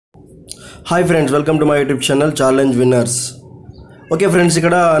Hi friends, welcome to my YouTube channel challenge winners. Okay friends,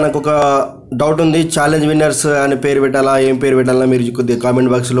 ఇక్కడ నాకు ఒక doubt ఉంది. ఛాలెంజ్ విన్నర్స్ అనే పేరు పెట్టాలా, ఏం పేరు పెట్టాలా మీరు కొద్దిగా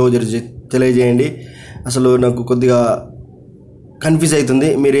కామెంట్ బాక్స్లో తెలియజేయండి. అసలు నాకు కొద్దిగా కన్ఫ్యూజ్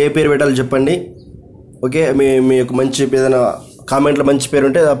అవుతుంది. మీరు ఏ పేరు పెట్టాలో చెప్పండి. ఓకే, మీ యొక్క మంచి ఏదైనా కామెంట్లో మంచి పేరు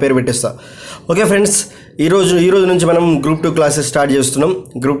ఉంటే ఆ పేరు పెట్టేస్తా. ఓకే ఫ్రెండ్స్, ఈరోజు నుంచి మనం గ్రూప్ 2 క్లాసెస్ స్టార్ట్ చేస్తున్నాం.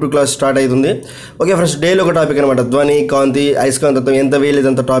 గ్రూప్ 2 క్లాస్ స్టార్ట్ అవుతుంది. ఓకే ఫ్రెండ్స్, డైలీ ఒక టాపిక్ అనమాట. ధ్వని, కాంతి, అయస్కాంతత్వం, ఎంత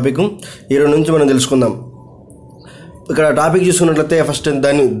వేయలేదంత టాపిక్ ఈరోజు నుంచి మనం తెలుసుకుందాం. ఇక్కడ టాపిక్ చూసుకున్నట్లయితే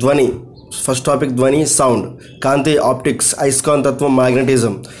ధ్వని ఫస్ట్ టాపిక్ ధ్వని, సౌండ్, కాంతి, ఆప్టిక్స్, అయస్కాంతత్వం,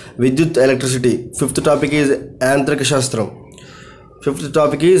 మ్యాగ్నెటిజం, విద్యుత్, ఎలక్ట్రిసిటీ. ఫిఫ్త్ టాపిక్ ఈజ్ యాంత్రిక శాస్త్రం. Fifth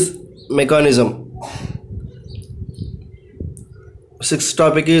topic is mechanism. Sixth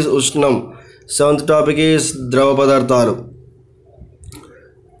topic is ఉష్ణం. Seventh topic is ద్రవ పదార్థాలు.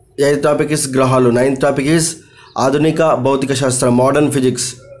 ఎయిత్ టాపిక్ ఈజ్ గ్రహాలు. నైన్త్ టాపిక్ ఈజ్ ఆధునిక భౌతిక శాస్త్రం, modern physics.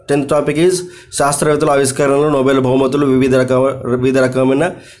 10th topic is శాస్త్రవేత్తల ఆవిష్కరణలు, నోబెల్ బహుమతులు, వివిధ రకమైన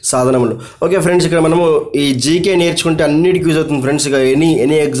సాధనములు. ఓకే ఫ్రెండ్స్, ఇక్కడ మనము ఈ జీకే నేర్చుకుంటే అన్నిటికీ యూజ్ అవుతుంది ఫ్రెండ్స్. ఇక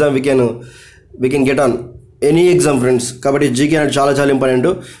any exam we can get on any exam friends. కాబట్టి జీకే అనేది చాలా ఇంపార్టెంట్.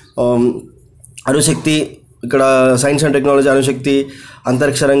 అణుశక్తి, ఇక్కడ సైన్స్ అండ్ టెక్నాలజీ, అణుశక్తి,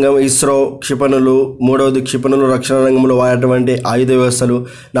 అంతరిక్ష రంగం, ఇస్రో, క్షిపణులు. మూడవది క్షిపణులు రక్షణ రంగంలో వాడేటువంటి ఆయుధ వ్యవస్థలు.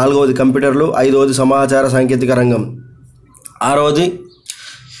 నాలుగవది కంప్యూటర్లు. ఐదవది సమాచార సాంకేతిక రంగం. ఆరవది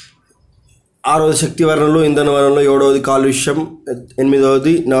శక్తి వనరులు, ఇంధన వనరులు. ఏడవది కాలుష్యం.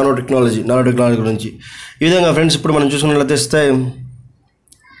 ఎనిమిదవది నానో టెక్నాలజీ గురించి. ఈ విధంగా ఫ్రెండ్స్ ఇప్పుడు మనం చూసుకున్నట్లయితే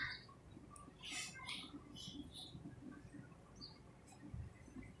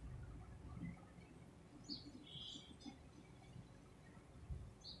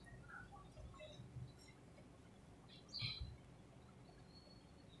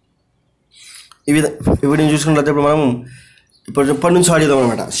వీటిని చూసుకున్నట్లయితే ఇప్పుడు మనం ఇప్పటి నుంచి స్టార్ట్ చేద్దాం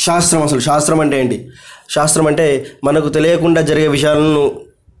అనమాట. శాస్త్రం అంటే ఏంటి? శాస్త్రం అంటే మనకు తెలియకుండా జరిగే విషయాలను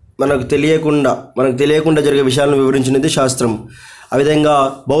మనకు తెలియకుండా జరిగే విషయాలను వివరించినది శాస్త్రం. ఆ విధంగా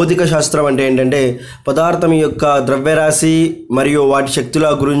భౌతిక శాస్త్రం అంటే ఏంటంటే పదార్థం యొక్క ద్రవ్యరాశి మరియు వాటి శక్తుల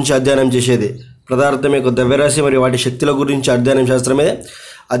గురించి అధ్యయనం చేసేది. పదార్థం యొక్క ద్రవ్యరాశి మరియు వాటి శక్తుల గురించి అధ్యయనం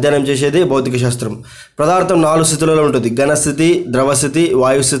చేసేది భౌతిక శాస్త్రం. పదార్థం 4 స్థితులలో ఉంటుంది: ఘనస్థితి, ద్రవస్థితి,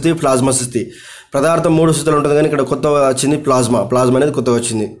 వాయుస్థితి, ప్లాజ్మా స్థితి. పదార్థం 3 స్థితులు ఉంటుంది, కానీ ఇక్కడ కొత్తగా వచ్చింది ప్లాజ్మా అనేది కొత్తగా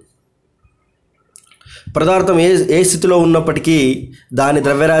వచ్చింది. పదార్థం ఏ స్థితిలో ఉన్నప్పటికీ దాని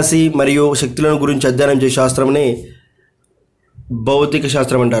ద్రవ్యరాశి మరియు శక్తులను గురించి అధ్యయనం చేసే శాస్త్రంని భౌతిక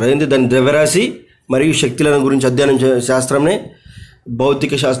శాస్త్రం అంటారు. ఏంటి? దాని ద్రవ్యరాశి మరియు శక్తులను గురించి అధ్యయనం చేసే శాస్త్రంని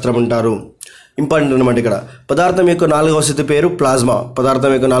భౌతిక శాస్త్రం అంటారు. ఇంపార్టెంట్ అనమాట. ఇక్కడ పదార్థం యొక్క 4వ స్థితి పేరు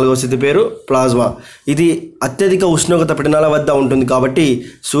ప్లాజ్మా. ఇది అత్యధిక ఉష్ణోగ్రత పీడనాల వద్ద ఉంటుంది. కాబట్టి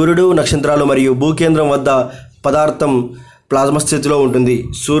సూర్యుడు, నక్షత్రాలు మరియు భూకేంద్రం వద్ద పదార్థం ప్లాజ్మా స్థితిలో ఉంటుంది.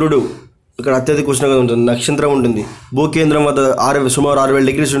 సూర్యుడు ఇక్కడ అత్యధిక ఉష్ణోగ్రత ఉంటుంది, నక్షత్రం ఉంటుంది, భూకేంద్రం వద్ద సుమారు 6000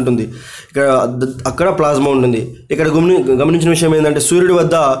 డిగ్రీస్ ఉంటుంది. అక్కడ ప్లాజ్మా ఉంటుంది. ఇక్కడ గమనించిన విషయం ఏంటంటే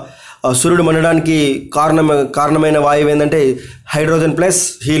సూర్యుడు మండడానికి కారణమైన వాయువు ఏంటంటే హైడ్రోజన్ ప్లస్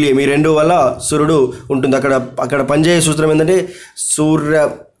హీలియం. ఈ రెండు వల్ల సూర్యుడు ఉంటుంది. అక్కడ పనిచేసే సూత్రం ఏంటంటే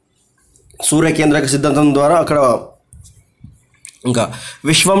సూర్య కేంద్రక సిద్ధాంతం ద్వారా అక్కడ. ఇంకా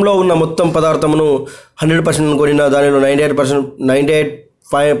విశ్వంలో ఉన్న మొత్తం పదార్థమును 100% అనుకున్న దానిలో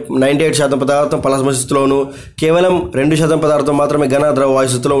 98% పదార్థం ప్లాజ్మా స్థితిలోను, కేవలం 2% పదార్థం మాత్రమే ఘన ద్రవ వాయు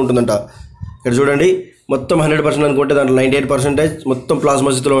స్థితిలో ఉంటుందంట. ఇక్కడ చూడండి, మొత్తం 100% అనుకుంటే దాంట్లో 98% మొత్తం ప్లాజ్మా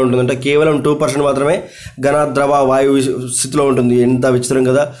స్థితిలో ఉంటుందంట. కేవలం 2% మాత్రమే ఘన ద్రవ వాయువు స్థితిలో ఉంటుంది. ఎంత విచిత్రం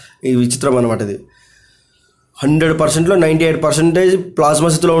కదా! ఈ విచిత్రం అనమాట ఇది. 100%లో 98% ప్లాజ్మా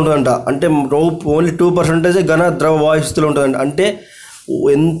స్థితిలో ఉంటుందంట. అంటే ఓన్లీ 2% ఘన ద్రవ వాయు స్థితిలో ఉంటుందంట. అంటే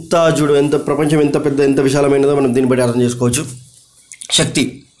ఎంత ప్రపంచం ఎంత విశాలమైనదో మనం దీన్ని బట్టి అర్థం చేసుకోవచ్చు. శక్తి,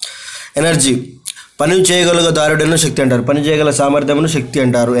 ఎనర్జీ, పని చేయగల దారుడను శక్తి అంటారు. పని చేయగల సామర్థ్యమును శక్తి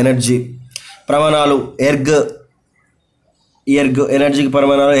అంటారు, ఎనర్జీ. ప్రమాణాలు, ఎర్గ్. ఎనర్జీకి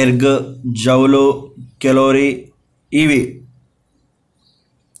ప్రమాణాలు ఎర్గ్, జౌలు, కెలోరీ,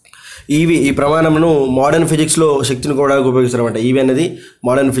 ఈ ప్రమాణమును మోడర్న్ ఫిజిక్స్లో శక్తిని కూడడానికి ఉపయోగిస్తారన్నమాట. ఈవి అనేది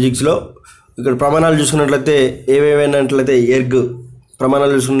మోడర్న్ ఫిజిక్స్లో. ఇక్కడ ప్రమాణాలు చూసుకున్నట్లయితే ఏవేవైనట్లయితే ఎర్గ్,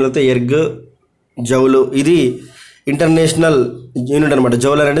 జౌలు. ఇది ఇంటర్నేషనల్ యూనిట్ అనమాట.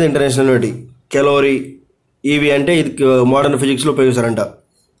 జౌల్ అనేది ఇంటర్నేషనల్ యూనిట్. కెలోరీ, ఈవి అంటే ఇది మోడర్న్ ఫిజిక్స్లో ఉపయోగిస్తారంట.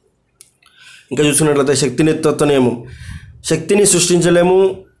 ఇంకా చూసుకున్నట్లయితే శక్తి నిత్యత్వ నియమం. శక్తిని సృష్టించలేము,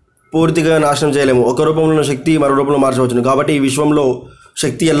 పూర్తిగా నాశనం చేయలేము. ఒక రూపంలో ఉన్న శక్తి మరో రూపంలో మార్చవచ్చును. కాబట్టి ఈ విశ్వంలో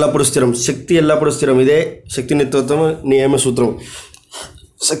శక్తి ఎల్లప్పుడూ స్థిరం. ఇదే శక్తి నిత్యత్వం నియమ సూత్రం.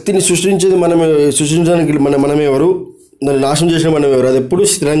 శక్తిని సృష్టించడానికి మనమే ఎవరు, దాన్ని నాశనం చేసిన మనం ఎవరు, అది ఎప్పుడు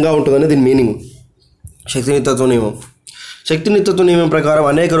స్థిరంగా ఉంటుందని దీని మీనింగ్. శక్తి నిత్యత్వ నియమం. శక్తి నిత్యత్వ నియమం ప్రకారం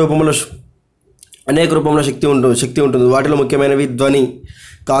అనేక రూపంలో అనేక రూపంలో శక్తి ఉంటుంది. వాటిలో ముఖ్యమైనవి ధ్వని,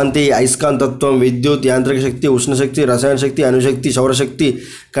 కాంతి, అయస్కాంతత్వం, విద్యుత్, యాంత్రిక శక్తి, ఉష్ణశక్తి, రసాయన శక్తి, అణుశక్తి, సౌరశక్తి,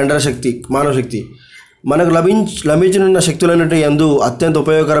 కండర శక్తి, మానవ శక్తి. మనకు లభించనున్న శక్తులన్నిటి యందు అత్యంత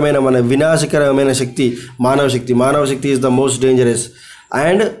ఉపయోగకరమైన వినాశకరమైన శక్తి మానవ శక్తి. మానవ శక్తి is the most dangerous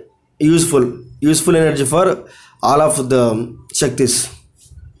and useful energy for all of the శక్తిస్.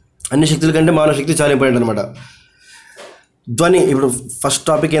 అన్ని శక్తుల కంటే మానవ శక్తి చాలా ఇంపార్టెంట్ అనమాట. ధ్వని, ఇప్పుడు ఫస్ట్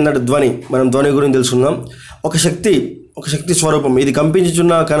టాపిక్ ఏంటంటే ధ్వని. మనం ధ్వని గురించి తెలుసుకుందాం. ఒక శక్తి స్వరూపం. ఇది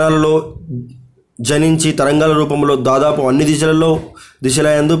కంపించుచున్న కణాలలో జనించి తరంగాల రూపంలో దాదాపు అన్ని దిశల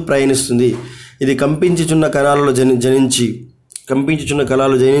యందు ప్రయాణిస్తుంది. ఇది కంపించుచున్న కణాలలో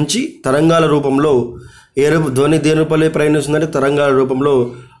జనించి తరంగాల రూపంలో ధ్వని దేని రూపంలో ప్రయాణిస్తుందంటే తరంగాల రూపంలో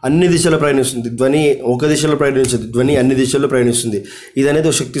అన్ని దిశలో ప్రయాణిస్తుంది. ధ్వని ఒక దిశలో ప్రయాణించదు, ధ్వని అన్ని దిశల్లో ప్రయాణిస్తుంది. ఇది అనేది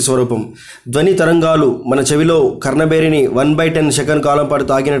ఒక శక్తి స్వరూపం. ధ్వని తరంగాలు మన చెవిలో కర్ణబేరిని 1/10 సెకండ్ కాలం పాటు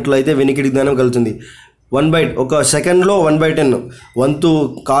తాకినట్లయితే వినికిడి జ్ఞానం కలుగుతుంది. ఒక సెకండ్లో 1/10 వంతు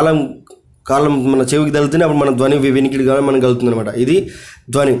కాలం మన చెవికి తగిలితేనే అప్పుడు మన వినికిడి జ్ఞానం మనకు కలుగుతుంది అనమాట. ఇది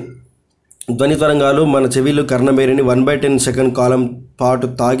ధ్వని తరంగాలు మన చెవిలో కర్ణబేరిని 1/10 సెకండ్ కాలం పాటు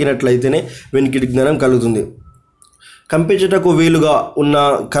తాకినట్లయితేనే వినికిడి జ్ఞానం కలుగుతుంది. కంపించుటకు వీలుగా ఉన్న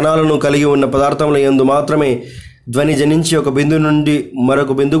కణాలను కలిగి ఉన్న పదార్థముల యందు మాత్రమే ధ్వని జనించి ఒక బిందువు నుండి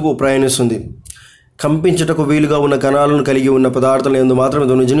మరొక బిందువుకు ప్రయాణిస్తుంది. కంపించుటకు వీలుగా ఉన్న కణాలను కలిగి ఉన్న పదార్థాల యందు మాత్రమే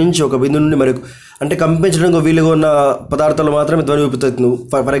ధ్వని జనించి ఒక బిందువు నుండి అంటే కంపించడానికి వీలుగా ఉన్న పదార్థాలు మాత్రమే ధ్వని ఉత్పత్తి.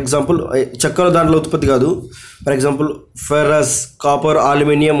 ఫర్ ఎగ్జాంపుల్ చెక్కలు దాంట్లో ఉత్పత్తి కాదు. For example ferrous, copper,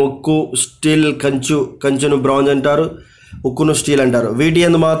 aluminium, ఉక్కు, స్టీల్, కంచును బ్రాంజ్ అంటారు, ఉక్కును స్టీల్ అంటారు. వీటి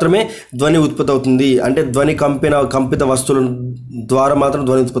యందు మాత్రమే ధ్వని ఉత్పత్తి అవుతుంది. అంటే ధ్వని కంపిత వస్తువుల ద్వారా మాత్రం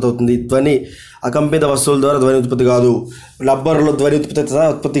ధ్వని ఉత్పత్తి అవుతుంది. ధ్వని అకంపిత వస్తువుల ద్వారా ధ్వని ఉత్పత్తి కాదు. రబ్బర్లో ధ్వని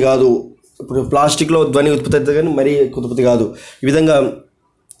ఉత్పత్తి కాదు. ఇప్పుడు ప్లాస్టిక్లో ధ్వని ఉత్పత్తి అవుతుంది కానీ మరీ ఉత్పత్తి కాదు. ఈ విధంగా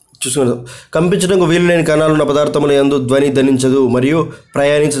చూసుకున్నాం. కంపించడానికి వీలు లేని కణాలు ఉన్న పదార్థముల యందు ధ్వని ధ్వనించదు మరియు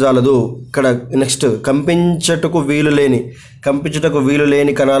ప్రయాణించజాలదు. ఇక్కడ నెక్స్ట్ కంపించటకు వీలు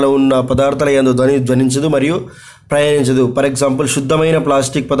లేని కణాలు ఉన్న పదార్థాల యందు ధ్వని ధ్వనించదు మరియు ప్రయాణించదు. ఫర్ ఎగ్జాంపుల్ శుద్ధమైన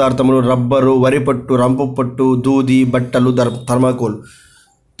ప్లాస్టిక్ పదార్థములు, రబ్బరు, వరిపట్టు, రంపు పట్టు, దూది, బట్టలు,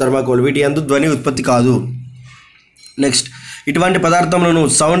 థర్మాకోల్ వీటి యందు ధ్వని ఉత్పత్తి కాదు. నెక్స్ట్ ఇటువంటి పదార్థములను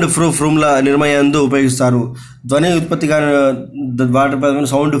సౌండ్ ప్రూఫ్ రూమ్ల నిర్మాణందు ఉపయోగిస్తారు. ధ్వని ఉత్పత్తి వాటి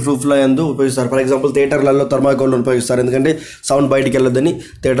సౌండ్ ప్రూఫ్ల యందు ఉపయోగిస్తారు. ఫర్ ఎగ్జాంపుల్ థియేటర్లలో థర్మాకోల్ ఉపయోగిస్తారు. ఎందుకంటే సౌండ్ బయటికి వెళ్ళొద్దని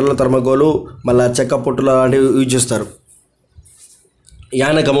థియేటర్లో థర్మాకోలు మళ్ళీ చెక్క పొట్టులు అలాంటివి యూజ్ చేస్తారు.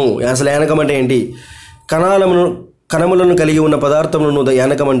 యానకము. అసలు యానకం అంటే ఏంటి? కణములను కలిగి ఉన్న పదార్థములను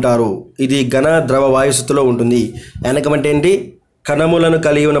యానకం అంటారు. ఇది ఘన ద్రవ వాయుస్థితిలో ఉంటుంది. యానకం అంటే ఏంటి? కణములను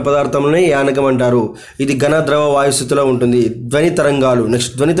కలిగి ఉన్న పదార్థములని యానకం అంటారు. ఇది ఘన ద్రవ వాయుస్థితిలో ఉంటుంది. ధ్వని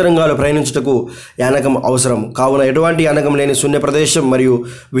తరంగాలు ప్రయాణించుటకు యానకం అవసరం. కావున ఎటువంటి యానకం లేని శూన్య ప్రదేశం మరియు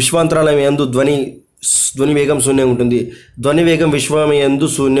విశ్వాంతరాలయం యందు ధ్వని వేగం శూన్యం ఉంటుంది. ధ్వని వేగం విశ్వం యందు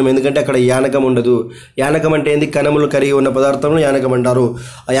శూన్యం, ఎందుకంటే అక్కడ యానకం ఉండదు. యానకం అంటే ఏంది? కణములు కలిగి ఉన్న పదార్థములను యానకం అంటారు.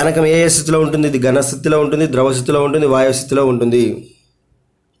 ఆ యానకం ఏ స్థితిలో ఉంటుంది? ఇది ఘన స్థితిలో ఉంటుంది, ద్రవ స్థితిలో ఉంటుంది, వాయు స్థితిలో ఉంటుంది.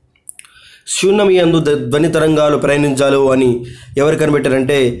 శూన్యం యందు ధ్వని తరంగాలు ప్రయాణించాలు అని ఎవరు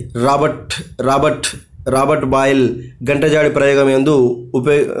కనిపెట్టారంటే రాబర్ట్ బాయిల్ గంటజాడి ప్రయోగం యందు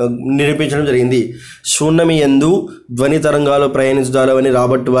నిరూపించడం జరిగింది. శూన్యం యందు ధ్వని తరంగాలు ప్రయాణించాలు అని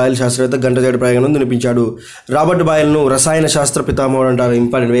రాబర్ట్ బాయిల్ శాస్త్రవేత్త గంటజాడి ప్రయోగం నిరూపించాడు. రాబర్ట్ బాయిల్ను రసాయన శాస్త్ర పితామహుడు అంటారు.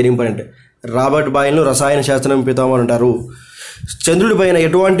 Very important. రాబర్ట్ బాయిల్ను రసాయన శాస్త్రం పితామహుడు అంటారు. చంద్రుడిపైన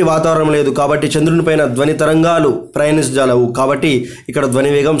ఎటువంటి వాతావరణం లేదు కాబట్టి చంద్రునిపైన ధ్వని తరంగాలు ప్రయాణించజాలవు. కాబట్టి ఇక్కడ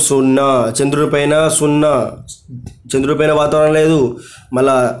ధ్వని వేగం 0. చంద్రుడిపైన వాతావరణం లేదు,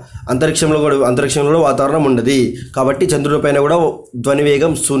 మళ్ళా అంతరిక్షంలో కూడా వాతావరణం ఉండదు. కాబట్టి చంద్రుడిపైన కూడా ధ్వని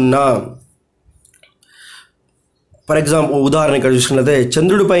వేగం 0. ఫర్ ఎగ్జాంపుల్ ఉదాహరణ ఇక్కడ చూసుకున్నట్లయితే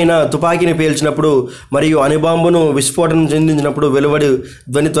చంద్రుడి పైన తుపాకీని పేల్చినప్పుడు మరియు అణుబాంబును విస్ఫోటనం చెందించినప్పుడు వెలువడి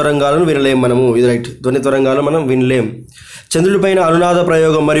ధ్వని తరంగాలను వినలేం మనము. ఇది రైట్, ధ్వని తరంగాలు మనం వినలేం. చంద్రుడిపైన అనునాద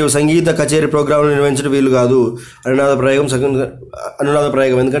ప్రయోగం మరియు సంగీత కచేరీ ప్రోగ్రాంలు నిర్వహించడం వీలు కాదు. అనునాద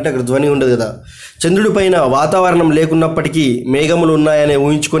ప్రయోగం ఎందుకంటే అక్కడ ధ్వని ఉండదు కదా. చంద్రుడిపైన వాతావరణం లేకున్నప్పటికీ మేఘములు ఉన్నాయని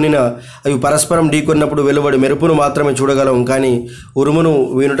ఊహించుకొని అవి పరస్పరం ఢీకొన్నప్పుడు వెలువడి మెరుపును మాత్రమే చూడగలం, కానీ ఉరుమును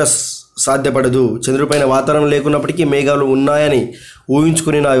వినుట సాధ్యపడదు. చంద్రుడిపైన వాతావరణం లేకున్నప్పటికీ మేఘాలు ఉన్నాయని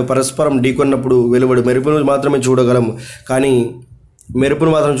ఊహించుకుని అవి పరస్పరం ఢీకొన్నప్పుడు వెలువడి మెరుపును మాత్రమే చూడగలం, కానీ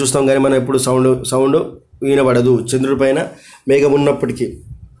మెరుపును మాత్రం చూస్తాం కానీ మనం ఎప్పుడు సౌండ్ వినబడదు చంద్రుడిపైన మేఘం ఉన్నప్పటికీ.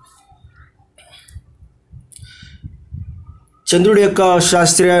 చంద్రుడి యొక్క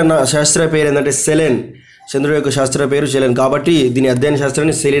శాస్త్రీయ పేరు ఏంటంటే సెలెన్. చంద్రుడి యొక్క శాస్త్రీయ పేరు సెలెన్. కాబట్టి దీని అధ్యయన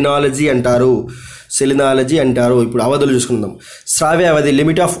శాస్త్రాన్ని సెలినాలజీ అంటారు. ఇప్పుడు అవధులు చూసుకుందాం. శ్రావ్య అవధి,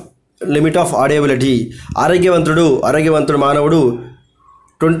 లిమిట్ ఆఫ్ ఆడియబిలిటీ. ఆరోగ్యవంతుడు మానవుడు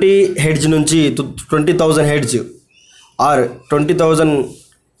 20 హెడ్జ్ నుంచి 20,000 హెడ్జ్ ఆర్ 20,000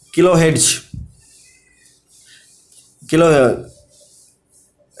 కిలో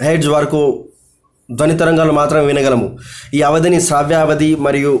హెడ్జ్ వరకు ధ్వని తరంగాలు మాత్రమే వినగలము. ఈ అవధిని శ్రావ్య అవధి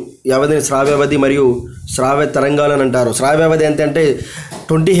మరియు శ్రావ్య తరంగాలు అని అంటారు. శ్రావ్య అవధి అంటే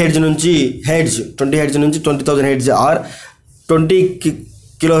 20 హెడ్జ్ నుంచి 20,000 హెడ్జ్ ఆర్ 20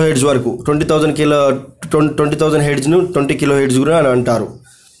 కిలో హెడ్జ్ వరకు 20,000 హెడ్జ్ను 20 కిలో హెడ్జ్ కూడా అని అంటారు.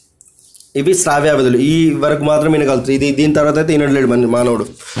 ఇవి శ్రావ్య అవధులు. ఈ వరకు మాత్రం వినగలుగుతారు. దీని తర్వాత అయితే వినట్లేడు మానవుడు.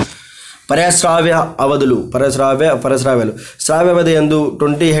 పరశ్రావ్య పరశ్రావ్యాలు. శ్రావ్య అవధి యందు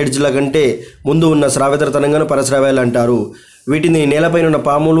 20 హెడ్జ్ల కంటే ముందు ఉన్న శ్రావ్యతర తరంగాలను పరశ్రావ్యాలు అంటారు. వీటిని నేలపైన ఉన్న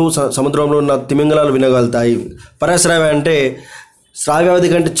పాములు, సముద్రంలో ఉన్న తిమింగలాలు వినగలుగుతాయి. పరశ్రావ్య అంటే శ్రావ్యావధి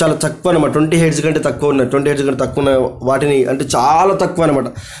కంటే చాలా తక్కువ అనమాట. 20 హెడ్జ్ కంటే తక్కువ ఉన్న వాటిని అంటే చాలా తక్కువ అనమాట.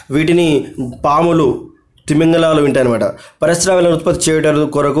 వీటిని పాములు, తిమింగలాలు వింటాయి అనమాట. పరశ్రావ్యాలను ఉత్పత్తి చేయడం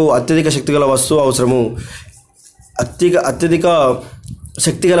కొరకు అత్యధిక శక్తిగల వస్తువు అవసరము. అత్యధిక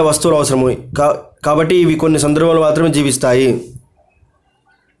శక్తిగల వస్తువులు అవసరము. కాబట్టి ఇవి కొన్ని సందర్భాలు మాత్రమే జీవిస్తాయి.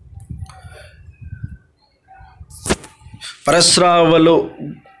 పరశ్రావాలు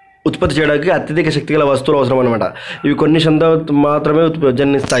ఉత్పత్తి చేయడానికి అత్యధిక శక్తిగల వస్తువులు అవసరం అనమాట. ఇవి కొన్ని సందర్భాలు మాత్రమే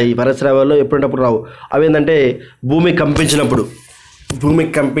జన్మిస్తాయి. పరశ్రావాలు ఎప్పుడప్పుడు రావు. అవి ఏంటంటే భూమి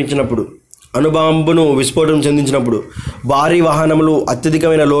కంపించినప్పుడు, అణుబాంబును విస్ఫోటనం చెందించినప్పుడు, భారీ వాహనములు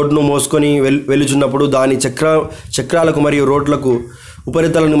అత్యధికమైన లోడ్ను మోసుకొని వెళుచున్నప్పుడు, దాని చక్రాలకు మరియు రోడ్లకు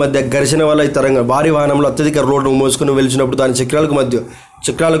ఉపరితలం మధ్య ఘర్షణ వల్ల ఈ తరంగం. భారీ వాహనంలో అత్యధిక రోడ్ను మోసుకొని వెళుచున్నప్పుడు దాని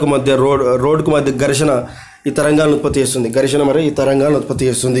చక్రాలకు మధ్య రోడ్కు మధ్య ఘర్షణ ఈ తరంగాలను ఉత్పత్తి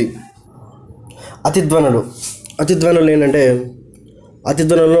చేస్తుంది. అతిధ్వనులు ఏంటంటే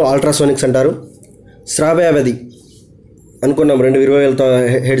అతిధ్వనులను అల్ట్రాసోనిక్స్ అంటారు. శ్రావ్య అవధి అనుకున్నాం 20,000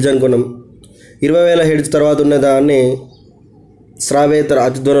 హెడ్జ్ అనుకున్నాం. 20,000 హెడ్జ్ తర్వాత ఉన్న దాన్ని శ్రావ్యేతర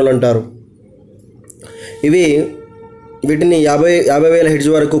అతిధ్వనులు అంటారు. వీటిని 50,000 హెడ్జ్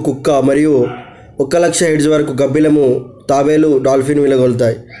వరకు కుక్క మరియు 1,00,000 హెడ్జ్ వరకు గబ్బిలము, తాబేలు, డాల్ఫిన్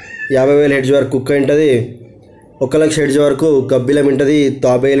వినగలుగుతాయి. 50,000 హెడ్జ్ వరకు కుక్క ఉంటుంది, 1,00,000 హెడ్జ్ వరకు గబ్బిలం ఉంటుంది,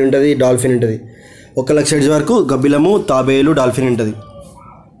 తాబేలు ఉంటుంది, డాల్ఫిన్ ఉంటుంది. 1,00,000 హెడ్జ్ వరకు గబ్బిలము, తాబేలు, డాల్ఫిన్ ఉంటుంది.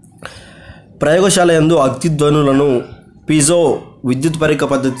 ప్రయోగశాల యందు అతిధ్వనులను పీజో విద్యుత్ పరిక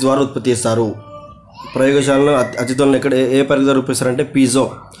పద్ధతి ద్వారా ఉత్పత్తి చేస్తారు. ప్రయోగశాలలో అతిధ్వనులను ఏ పరిక ద్వారా ఉత్పత్తిస్తారంటే పీజో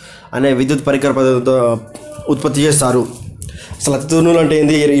అనే విద్యుత్ పరికర పద్ధతితో ఉత్పత్తి చేస్తారు. అసలు అతిధ్వనులు అంటే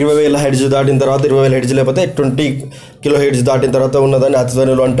ఏంది? 20,000 హెడ్జ్ దాటిన తర్వాత 20,000 హెడ్జ్ లేకపోతే 20 కిలో హెడ్జ్ దాటిన తర్వాత ఉన్నదాన్ని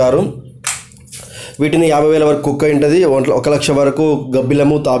అతిధ్వనులు అంటారు. వీటిని 50,000 వరకు కుక్క ఉంటుంది, 1,00,000 వరకు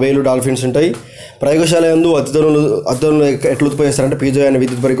గబ్బిలము, తాబేలు, డాల్ఫిన్స్ ఉంటాయి. ప్రయోగశాల యందు అతిధ్వనులు ఎట్లా ఉత్పత్తి చేస్తారంటే పీజో అనే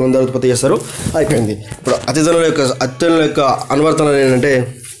విద్యుత్ పరికరం ద్వారా ఉత్పత్తి చేస్తారు. అయిపోయింది. ఇప్పుడు అతిధ్వనుల యొక్క అనువర్తనాలు ఏంటంటే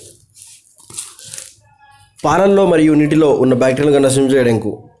పాలల్లో మరియు నీటిలో ఉన్న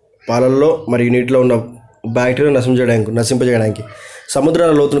బ్యాక్టీరియాలను నశింపజేయడానికి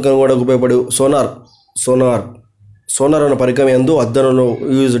సముద్రాల లోతును కనుగొనడానికి ఉపయోగపడే సోనార్ అన్న పరికరం యందు అతిధ్వనులను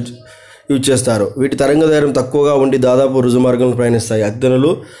యూజ్ చేస్తారు. వీటి తరంగదైర్ఘ్యం తక్కువగా ఉండి దాదాపు రుజుమార్గంలో ప్రయాణిస్తాయి.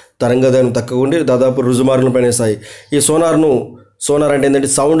 అతిధ్వనులు తరంగదైర్ఘ్యం తక్కువగా ఉండి దాదాపు రుజుమార్గంలో ప్రయాణిస్తాయి. ఈ సోనార్ అంటే ఏంటంటే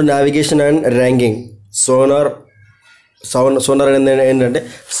sound navigation and ranging. Sonar ఏంటంటే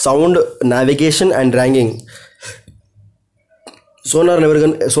సౌండ్ నావిగేషన్ అండ్ ర్యాంగింగ్. సోనార్ని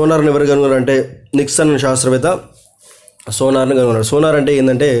ఎవరు కనుగొన్నారంటే నిక్సన్ శాస్త్రవేత్త సోనార్ని కనుగొన్నారు. సోనార్ అంటే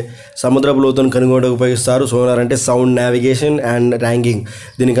ఏంటంటే సముద్రపు లోతును కనుగొనడానికి ఉపయోగిస్తారు. సోనార్ అంటే సౌండ్ నావిగేషన్ అండ్ ర్యాంగింగ్.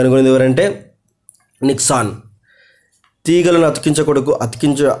 దీన్ని కనుగొనేది ఎవరంటే నిక్సాన్. తీగలను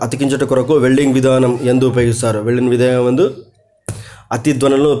అతికించుట కొరకు వెల్డింగ్ విధానం యందు ఉపయోగిస్తారు. వెల్డింగ్ విధానం యందు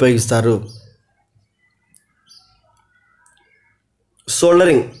అతిధ్వనులను ఉపయోగిస్తారు.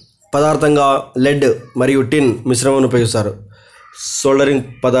 సోల్డరింగ్ పదార్థంగా లెడ్ మరియు టిన్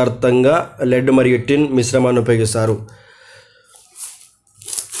మిశ్రమాన్ని ఉపయోగిస్తారు.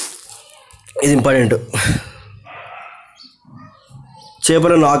 ఇది ఇంపార్టెంట్.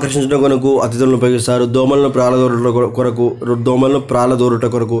 చేపలను ఆకర్షించడం కొరకు అతిథులను ఉపయోగిస్తారు. దోమలను ప్రాలదోరుట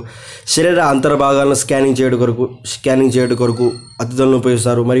కొరకు శరీర అంతర్భాగాలను స్కానింగ్ చేయడం కొరకు అతిథులను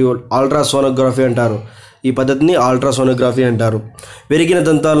ఉపయోగిస్తారు. మరియు అల్ట్రాసోనోగ్రఫీ అంటారు. ఈ పద్ధతిని అల్ట్రాసోనోగ్రఫీ అంటారు. విరిగిన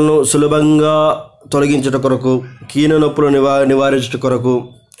దంతాలను సులభంగా తొలగించుట కొరకు, కీళ్ళ నొప్పులు నివారించుట కొరకు,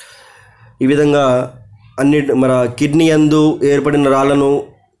 ఈ విధంగా మన కిడ్నీ యందు ఏర్పడిన రాళ్లను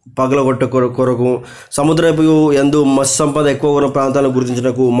పగలగొట్ట కొరకు, సముద్రపు యందు మత్స్య సంపద ఎక్కువ ఉన్న ప్రాంతాలను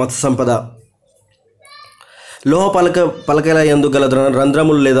గుర్తించుటకు మత్స్య సంపద, లోహ పలకల యందు గల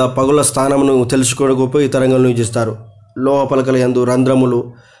రంధ్రములు లేదా పగుల స్థానమును తెలుసుకోవడానికి ఈ తరంగాలను యూజిస్తారు. లోహ పలకల యందు రంధ్రములు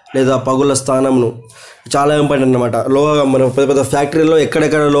లేదా పగుల స్థానంను చాలా ఇంపార్టెంట్ అనమాట. మనం పెద్ద పెద్ద ఫ్యాక్టరీలో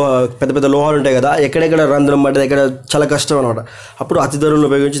ఎక్కడెక్కడ పెద్ద పెద్ద లోహాలు ఉంటాయి కదా, ఎక్కడెక్కడ రంధ్రం పడ్డది ఎక్కడ చాలా కష్టం అనమాట. అప్పుడు అతిధరులను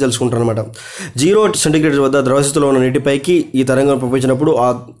ఉపయోగించి తెలుసుకుంటారు అనమాట. 0 సెంటీగ్రేడ్ వద్ద ద్రవస్థితిలో ఉన్న నీటిపైకి ఈ తరంగం పంపించినప్పుడు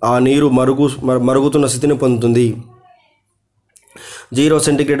ఆ నీరు మరుగుతున్న స్థితిని పొందుతుంది. 0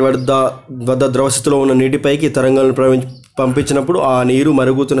 సెంటీగ్రేడ్ వద్ద ద్రవస్థితిలో ఉన్న నీటిపైకి తరంగాలను పంపించినప్పుడు ఆ నీరు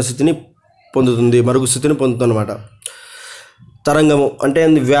మరుగు స్థితిని పొందుతుంది అనమాట. తరంగము అంటే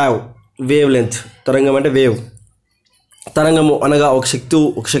వేవ్ లెంత్. తరంగం అంటే వేవ్. తరంగము అనగా ఒక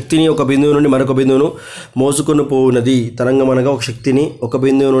శక్తిని ఒక బిందువు నుండి మరొక బిందువును మోసుకొని పోవునది. తరంగం అనగా ఒక శక్తిని ఒక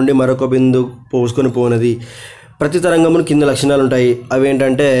బిందువు నుండి మరొక బిందువు మోసుకొని పోవునది. ప్రతి తరంగమును కింద లక్షణాలు ఉంటాయి. అవి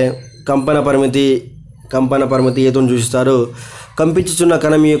ఏంటంటే కంపన పరిమితి ఏతో సూచిస్తారు. కంపించుచున్న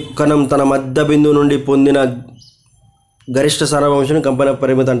కణం తన మధ్య బిందువు నుండి పొందిన గరిష్ట స్థానవంశం కంపన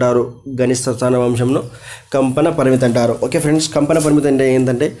పరిమితి అంటారు. గరిష్ట స్థానవంశంను కంపన పరిమితి అంటారు. ఓకే ఫ్రెండ్స్, కంపన పరిమితి అంటే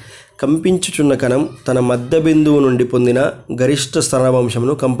ఏంటంటే కంపించుచున్న కణం తన మధ్య బిందువు నుండి పొందిన గరిష్ట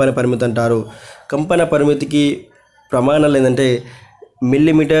స్థానవంశంను కంపన పరిమితి అంటారు. కంపన పరిమితికి ప్రమాణాలు ఏంటంటే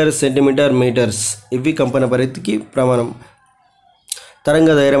మిల్లీమీటర్, సెంటీమీటర్, మీటర్స్. ఇవి కంపన పరిమితికి ప్రమాణం. తరంగ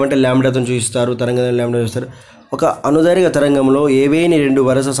ధైర్యం అంటే లాంబ్డాతో చూపిస్తారు. ఒక అనుదైర్ఘ్య తరంగంలో ఏవేని 2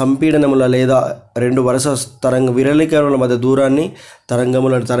 వరుస సంపీడనముల లేదా 2 వరుస విరళీకరణల మధ్య దూరాన్ని తరంగ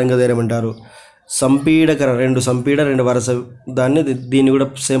ధైర్యం అంటారు. 2 వరుస దీన్ని కూడా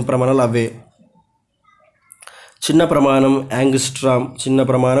సేమ్ ప్రమాణాలు అవే. చిన్న ప్రమాణం angstrom.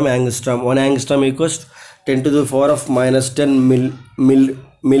 1 angstrom equals 10⁻⁻10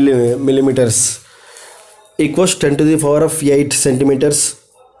 millimetres equals 10⁸ centimetres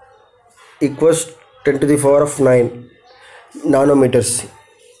equals 10⁹ nanometres.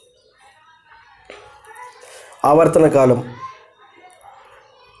 ఆవర్తన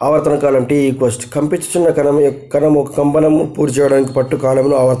కాలం T ఈక్వల్స్ కంపించుచున్న కణం ఒక కంపనము పూర్తి చేయడానికి పట్టు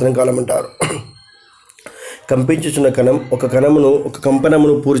కాలంను ఆవర్తన కాలం అంటారు. కంపించుచున్న కణం ఒక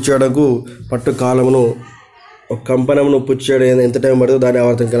కంపనమును పూర్తి చేయడానికి పట్టు కాలమును పూర్తి చేయడం ఎంత టైం పడుతుందో దాన్ని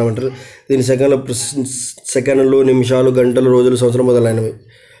ఆవర్తన కాలం అంటారు. దీని సెకండ్లు, నిమిషాలు, గంటలు, రోజులు, సంవత్సరం మొదలైనవి.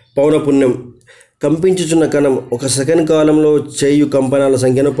 పౌనపున్యం. కంపించుచున్న కణం ఒక సెకండ్ కాలంలో చేయు కంపనాల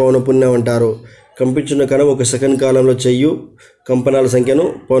సంఖ్యను పౌనపున్యం అంటారు. కంపించున్న కణం ఒక సెకండ్ కాలంలో చేయు కంపనాల సంఖ్యను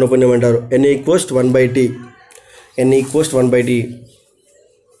పౌనపున్యం అంటారు. n equals 1/t.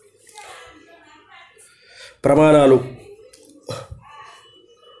 ప్రమాణాలు.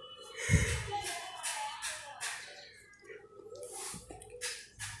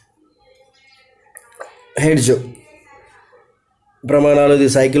 హెర్ట్జ్ ప్రమాణాలు. ఇది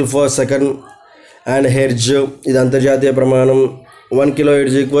cycle for second and hertz. ఇది అంతర్జాతీయ ప్రమాణం. 1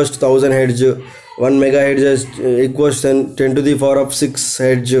 kHz equals 1000 hertz. 1 MHz equals 10⁶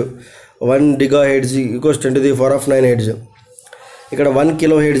 hertz. 1 GHz equals 10⁹ hertz. ఇక్కడ 1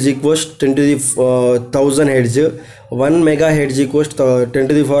 kHz equals 10,000 hertz. 1 MHz equals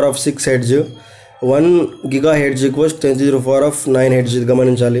 10⁶ hertz. 1 GHz equals 10⁹ hertz.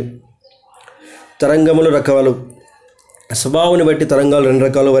 గమనించాలి. తరంగముల రకాలు. స్వభావాన్ని బట్టి తరంగాలు 2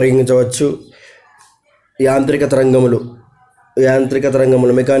 రకాలు వర్గీకరించవచ్చు. యాంత్రిక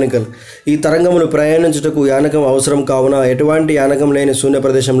తరంగములు మెకానికల్. ఈ తరంగములు ప్రయాణించుటకు యానకం అవసరం కావున ఎటువంటి యానకం లేని శూన్య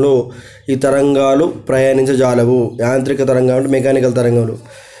ప్రదేశంలో ఈ తరంగాలు ప్రయాణించజాలవు. యాంత్రిక తరంగాలు మెకానికల్ తరంగములు.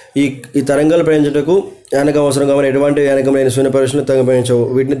 ఈ తరంగాలు ప్రయాణించుటకు యానకం అవసరం కావున ఎటువంటి యానకం లేని శూన్య ప్రదేశంలో ప్రయాణించవు.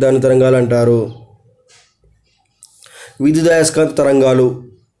 వీటిని ధ్వని తరంగాలు అంటారు. విద్యుదయస్కాంత తరంగాలు.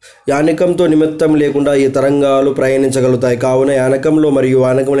 యానకంతో నిమిత్తం లేకుండా ఈ తరంగాలు ప్రయాణించగలుగుతాయి. కావున యానకంలో మరియు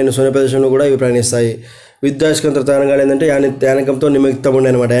యానకం లేని శూన్య ప్రదేశంలో కూడా ఇవి ప్రయాణిస్తాయి. విద్యుదయస్కాంత తరంగాలు ఏంటంటే యానకంతో నిమిత్తం ఉండే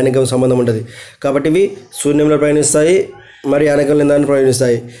అనమాట, యానకం సంబంధం ఉంటుంది కాబట్టి ఇవి శూన్యంలో ప్రయాణిస్తాయి మరి యానకం లేని దాన్ని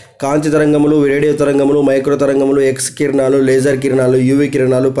ప్రయాణిస్తాయి. కాంతి తరంగములు, రేడియో తరంగములు, మైక్రో తరంగములు, ఎక్స్ కిరణాలు, లేజర్ కిరణాలు, యూవీ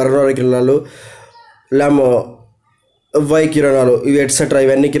కిరణాలు, పరమాణు కిరణాలు, వై కిరణాలు, ఇవి ఎట్సెట్రా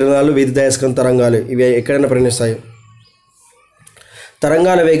ఇవన్నీ కిరణాలు విద్యుదయస్కాంత తరంగాలు. ఇవి ఎక్కడైనా ప్రయాణిస్తాయి.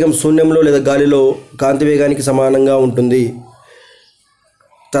 తరంగాల వేగం శూన్యంలో లేదా గాలిలో కాంతి వేగానికి సమానంగా ఉంటుంది.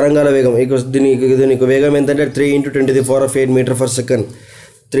 తరంగాల వేగం దీనికి వేగం ఏంటంటే 3 × 10⁸ metre per second.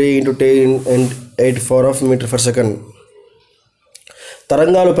 3 × 10⁸ metre per second.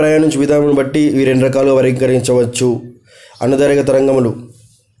 తరంగాలు ప్రయాణించే విధానం బట్టి ఇవి 2 రకాలుగా వర్గీకరించవచ్చు. అనుదైర్ఘ్య తరంగములు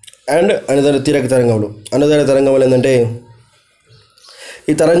అండ్ తీరక తరంగములు. అనుదైర్ఘ్య తరంగములు ఏంటంటే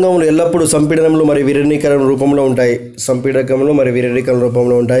ఈ తరంగములు ఎల్లప్పుడూ సంపీడనములు మరియు విరణీకరణ రూపంలో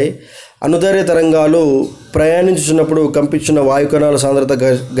ఉంటాయి. అనుదైర్ఘ్య తరంగాలు ప్రయాణించుచున్నప్పుడు కంపించున్న వాయుకణాల సాంద్రత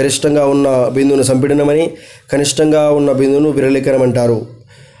గరిష్టంగా ఉన్న బిందువును సంపీడనమని, కనిష్టంగా ఉన్న బిందువును విరళీకరణం అంటారు.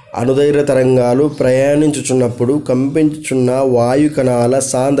 అనుదైర్ఘ్య తరంగాలు ప్రయాణించుచున్నప్పుడు కంపించుచున్న వాయుకణాల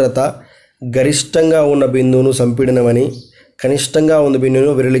సాంద్రత గరిష్టంగా ఉన్న బిందువును సంపీడనమని, కనిష్టంగా ఉన్న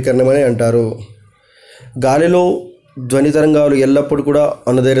బిందువును విరళీకరణం అని అంటారు. గాలిలో ధ్వని తరంగాలు ఎల్లప్పుడూ కూడా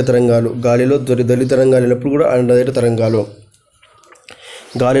అణుధైర్య తరంగాలు. గాలిలో ధ్వని తరంగాలు ఎల్లప్పుడు కూడా అణుధైర్య తరంగాలు.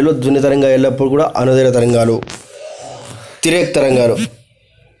 గాలిలో ధ్వని తరంగాలు ఎల్లప్పుడు కూడా అణుధైర్య తరంగాలు. తిరేక్ తరంగాలు.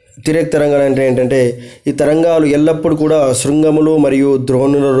 తిరేక్ తరంగాలు అంటే ఏంటంటే ఈ తరంగాలు ఎల్లప్పుడూ కూడా శృంగములు మరియు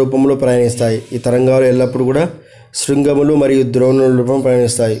ద్రోణుల రూపంలో ప్రయాణిస్తాయి. ఈ తరంగాలు ఎల్లప్పుడూ కూడా శృంగములు మరియు ద్రోణుల రూపంలో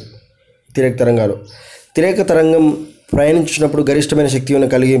ప్రయాణిస్తాయి. తిరేక్ తరంగాలు. తిరేక తరంగం ప్రయాణించినప్పుడు గరిష్టమైన శక్తి ఉన్న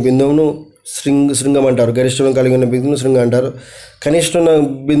కలిగే బిందువును శృంగం అంటారు. గరిష్టమైన కలిగి ఉన్న బిందువును శృంగం అంటారు. కనిష్ట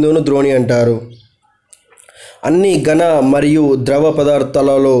బిందువును ద్రోణి అంటారు. అన్ని ఘన మరియు ద్రవ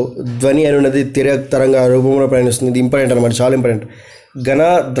పదార్థాలలో ధ్వని అనున్నది తిరేక్ తరంగ రూపంలో ప్రయాణిస్తుంది. ఇది ఇంపార్టెంట్ అనమాట, చాలా ఇంపార్టెంట్.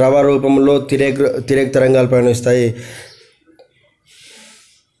 ఘన ద్రవ రూపంలో తిరేక్ తరంగాలు ప్రయాణిస్తాయి.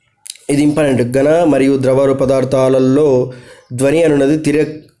 ఇది ఇంపార్టెంట్. ఘన మరియు ద్రవ పదార్థాలలో ధ్వని అనున్నది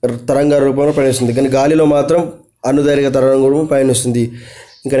తిరేక్ తరంగ రూపంలో ప్రయాణిస్తుంది. కానీ గాలిలో మాత్రం అణుధైర్య తరంగ రూపం ప్రయాణిస్తుంది.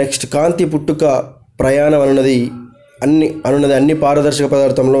 ఇంకా నెక్స్ట్ కాంతి పుట్టుక ప్రయాణం అనున్నది అన్ని పారదర్శక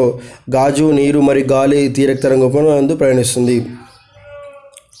పదార్థంలో గాజు, నీరు మరియు గాలి తిరేక్ తరంగ రూపంలో ప్రయాణిస్తుంది.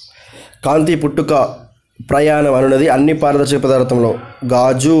 కాంతి పుట్టుక ప్రయాణం అనున్నది అన్ని పారదర్శక పదార్థంలో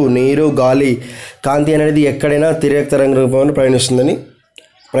గాజు, నీరు, గాలి. కాంతి అనేది ఎక్కడైనా తిరేక్ తరంగ రూపంలో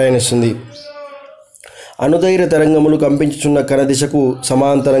ప్రయాణిస్తుంది. అణుధైర్య తరంగములు కంపించుచున్న కణ దిశకు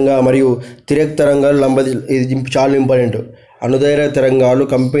సమాంతరంగా మరియు తిరేక్ తరంగాలు ఇది చాలా ఇంపార్టెంట్. అణుధైర్య తరంగాలు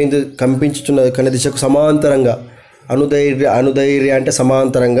కంపించుచున్న కణ దిశకు సమాంతరంగా. అణుధైర్య అంటే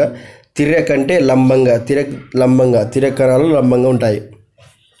సమాంతరంగా, తిరేక్ అంటే లంబంగా. తిరేక్ కణాలు లంబంగా ఉంటాయి.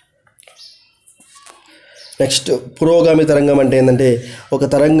 నెక్స్ట్ పురోగామి తరంగం అంటే ఏంటంటే ఒక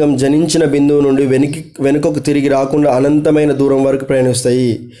తరంగం జనించిన బిందువు నుండి వెనుకకు తిరిగి రాకుండా అనంతమైన దూరం వరకు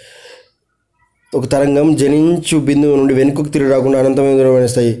ప్రయాణిస్తాయి. ఒక తరంగం జనించు బిందువు నుండి వెనుకకు తిరిగి రాకుండా అనంతమైన దూరం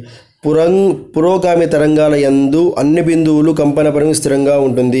ప్రయాణిస్తాయి. పురోగామి తరంగాల యందు అన్ని బిందువులు కంపన పరిమితి స్థిరంగా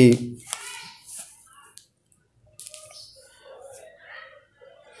ఉంటుంది.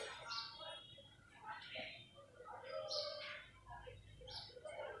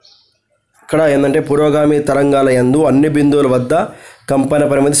 ఇక్కడ ఏంటంటే పురోగామి తరంగాల యందు అన్ని బిందువుల వద్ద కంపన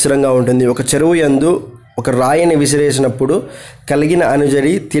పరిమితి స్థిరంగా ఉంటుంది. ఒక చెరువు యందు ఒక రాయిని విసిరేసినప్పుడు కలిగిన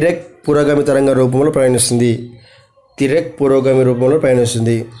అనుజరి తిరేక్ పురోగామి తరంగ రూపంలో ప్రయాణిస్తుంది.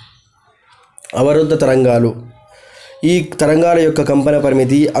 అవరుద్ధ తరంగాలు. ఈ తరంగాల యొక్క కంపన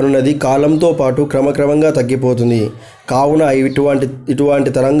పరిమితి అనున్నది కాలంతో పాటు క్రమక్రమంగా తగ్గిపోతుంది. కావున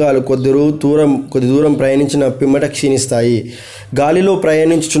ఇటువంటి తరంగాలు కొద్ది దూరం ప్రయాణించిన పిమ్మట క్షీణిస్తాయి. గాలిలో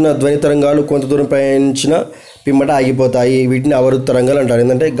ప్రయాణించుచున్న ధ్వని తరంగాలు కొంత దూరం ప్రయాణించిన పిమ్మట ఆగిపోతాయి. వీటిని అవరుద్ధ తరంగాలు అంటారు.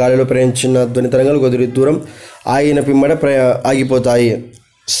 ఏంటంటే గాలిలో ప్రయాణించిన ధ్వని తరంగాలు కొద్ది దూరం ఆగిన పిమ్మట ఆగిపోతాయి.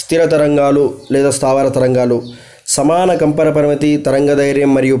 స్థిర తరంగాలు లేదా స్థావర తరంగాలు. సమాన కంపన పరిమితి,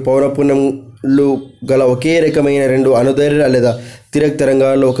 తరంగధైర్యం మరియు పౌనఃపున్యంలు గల ఒకే రకమైన రెండు అణుధైర్య లేదా తిరేక్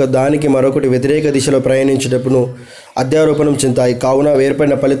తరంగాలు ఒక దానికి మరొకటి వ్యతిరేక దిశలో ప్రయాణించేటప్పుడు అధ్యారోపణం చెందుతాయి. కావున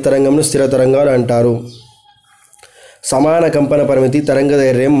ఏర్పడిన ఫలిత తరంగంను స్థిర తరంగాలు అంటారు. సమాన కంపన పరిమితి,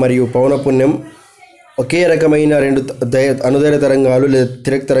 తరంగధైర్యం మరియు పౌనఃపున్యం ఒకే రకమైన రెండు అణుధైర్య తరంగాలు లేదా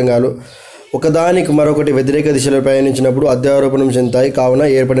తిరేక్ తరంగాలు ఒకదానికి మరొకటి వ్యతిరేక దిశలో ప్రయాణించినప్పుడు అధ్యారోపణం చెందుతాయి. కావున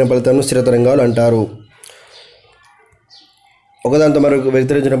ఏర్పడిన ఫలితాలను స్థిర తరంగాలు అంటారు. ఒకదాంతో మరొక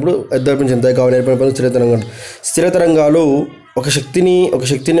వ్యతిరేకించినప్పుడు అధ్యారోపణం చెందుతాయి. కావున ఏర్పడిన ఫలితం స్థిర తరంగాలు. స్థిర తరంగాలు ఒక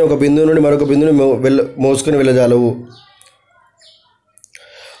శక్తిని ఒక బిందువు నుండి మరొక బిందువుని మోసుకొని వెళ్ళజాలవు.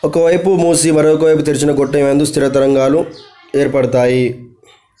 ఒకవైపు మూసి మరొక వైపు తెరిచిన గొట్టం యందు స్థిర తరంగాలు ఏర్పడతాయి.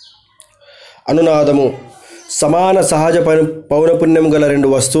 అనునాదము. సమాన సహజ పౌనఃపున్యం గల రెండు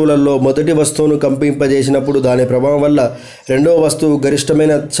వస్తువులలో మొదటి వస్తువును కంపింపజేసినప్పుడు దాని ప్రభావం వల్ల రెండవ వస్తువు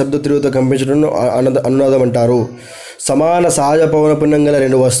గరిష్టమైన శబ్ద తీవ్రత కంపించడం అనునాదం అంటారు. సమాన సహజ పౌనఃపున్యం గల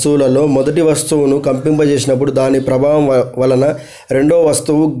రెండు వస్తువులలో మొదటి వస్తువును కంపింపజేసినప్పుడు దాని ప్రభావం వలన రెండవ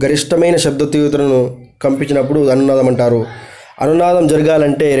వస్తువు గరిష్టమైన శబ్ద తీవ్రతను కంపించినప్పుడు అనునాదం అంటారు. అనునాదం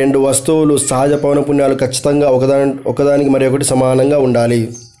జరగాలంటే రెండు వస్తువులు సహజ పౌనఃపున్యాలు ఖచ్చితంగా ఒకదానికి మరొకటి సమానంగా ఉండాలి.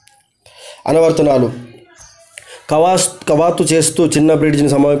 అనువర్తనాలు. కవాతు చేస్తూ చిన్న బ్రిడ్జిని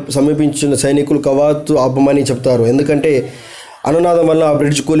సమీపించిన సైనికులు కవాతు ఆపమని చెప్తారు. ఎందుకంటే అనునాదం వల్ల ఆ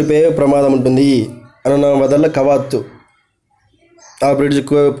బ్రిడ్జ్ కూలిపోయే ప్రమాదం ఉంటుంది. అనునాదం వల్ల ఆ బ్రిడ్జ్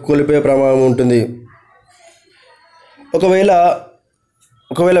కూలిపోయే ప్రమాదం ఉంటుంది.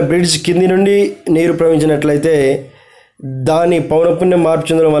 ఒకవేళ బ్రిడ్జ్ కింది నుండి నీరు ప్రవహించినట్లయితే దాని పౌనఃపున్యం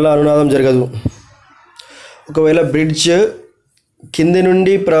మార్పు చెందడం వల్ల అనునాదం జరగదు. ఒకవేళ బ్రిడ్జ్ కింది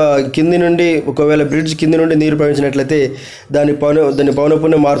నుండి నీరు ప్రవహించినట్లయితే దాని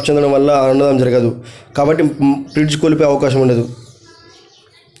పౌనఃపున్యం మార్పు చెందడం వల్ల అనునాదం జరగదు. కాబట్టి బ్రిడ్జ్ కూలిపోయే అవకాశం ఉండదు.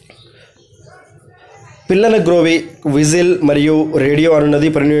 పిల్లల గ్రోవి, విజిల్ మరియు రేడియో అనున్నది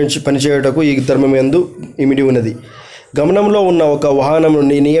పనిచేయుటకు ఈ ధర్మం యందు ఇమిడి ఉన్నది. గమనంలో ఉన్న ఒక వాహనం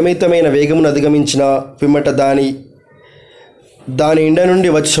నుండి నియమితమైన వేగమును అధిగమించిన పిమ్మట దాని ఇండ నుండి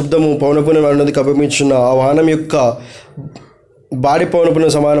వచ్చే శబ్దము పౌనపున్యం అన్నది కంపించున్న ఆ వాహనం యొక్క బాడీ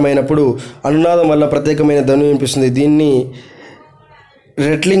పౌనపున్యం సమానమైనప్పుడు అనునాదం వల్ల ప్రత్యేకమైన ధ్వని వినిపిస్తుంది. దీన్ని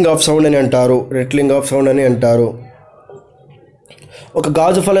రెట్లింగ్ ఆఫ్ సౌండ్ అని అంటారు. ఒక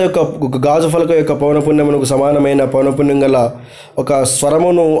గాజు ఫలక యొక్క పౌనపున్యమునకు సమానమైన పౌనపున్యం గల ఒక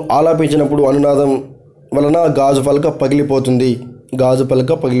స్వరమును ఆలాపించినప్పుడు అనునాదం వలన గాజు పలక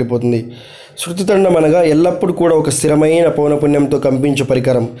పగిలిపోతుంది. శృతితండం అనగా ఎల్లప్పుడూ కూడా ఒక స్థిరమైన పౌనపున్యంతో కంపించే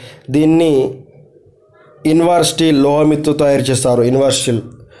పరికరం. దీన్ని ఇన్వార్ స్టీల్ లోహమితో తయారు చేస్తారు.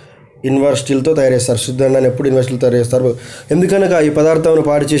 ఇన్వార్ స్టీల్తో తయారు చేస్తారు. శృతిదండాన్ని ఎప్పుడు ఇన్వార్ స్టీల్ తయారు చేస్తారు. ఎందుకనగా ఈ పదార్థమును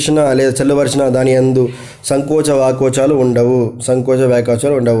పాడు చేసినా లేదా చల్లబరిచినా దాని యందు సంకోచ వ్యాకోచాలు ఉండవు.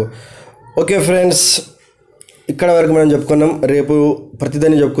 ఓకే ఫ్రెండ్స్, ఇక్కడ వరకు మనం చెప్పుకున్నాం. రేపు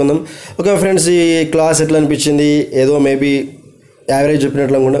ప్రతిదాన్ని చెప్పుకుందాం. ఓకే ఫ్రెండ్స్, ఈ క్లాస్ ఎట్లా అనిపించింది? ఏదో మేబీ యావరేజ్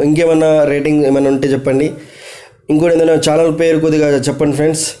చెప్పినట్లు అనుకుంటాం. ఇంకేమన్నా రేటింగ్ ఏమైనా ఉంటే చెప్పండి. ఇంకోటి ఏదైనా ఛానల్ పేరు కొద్దిగా చెప్పండి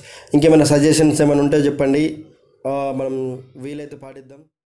ఫ్రెండ్స్. ఇంకేమైనా సజెషన్స్ ఏమైనా ఉంటే చెప్పండి. మనం వీలైతే పాటిద్దాం.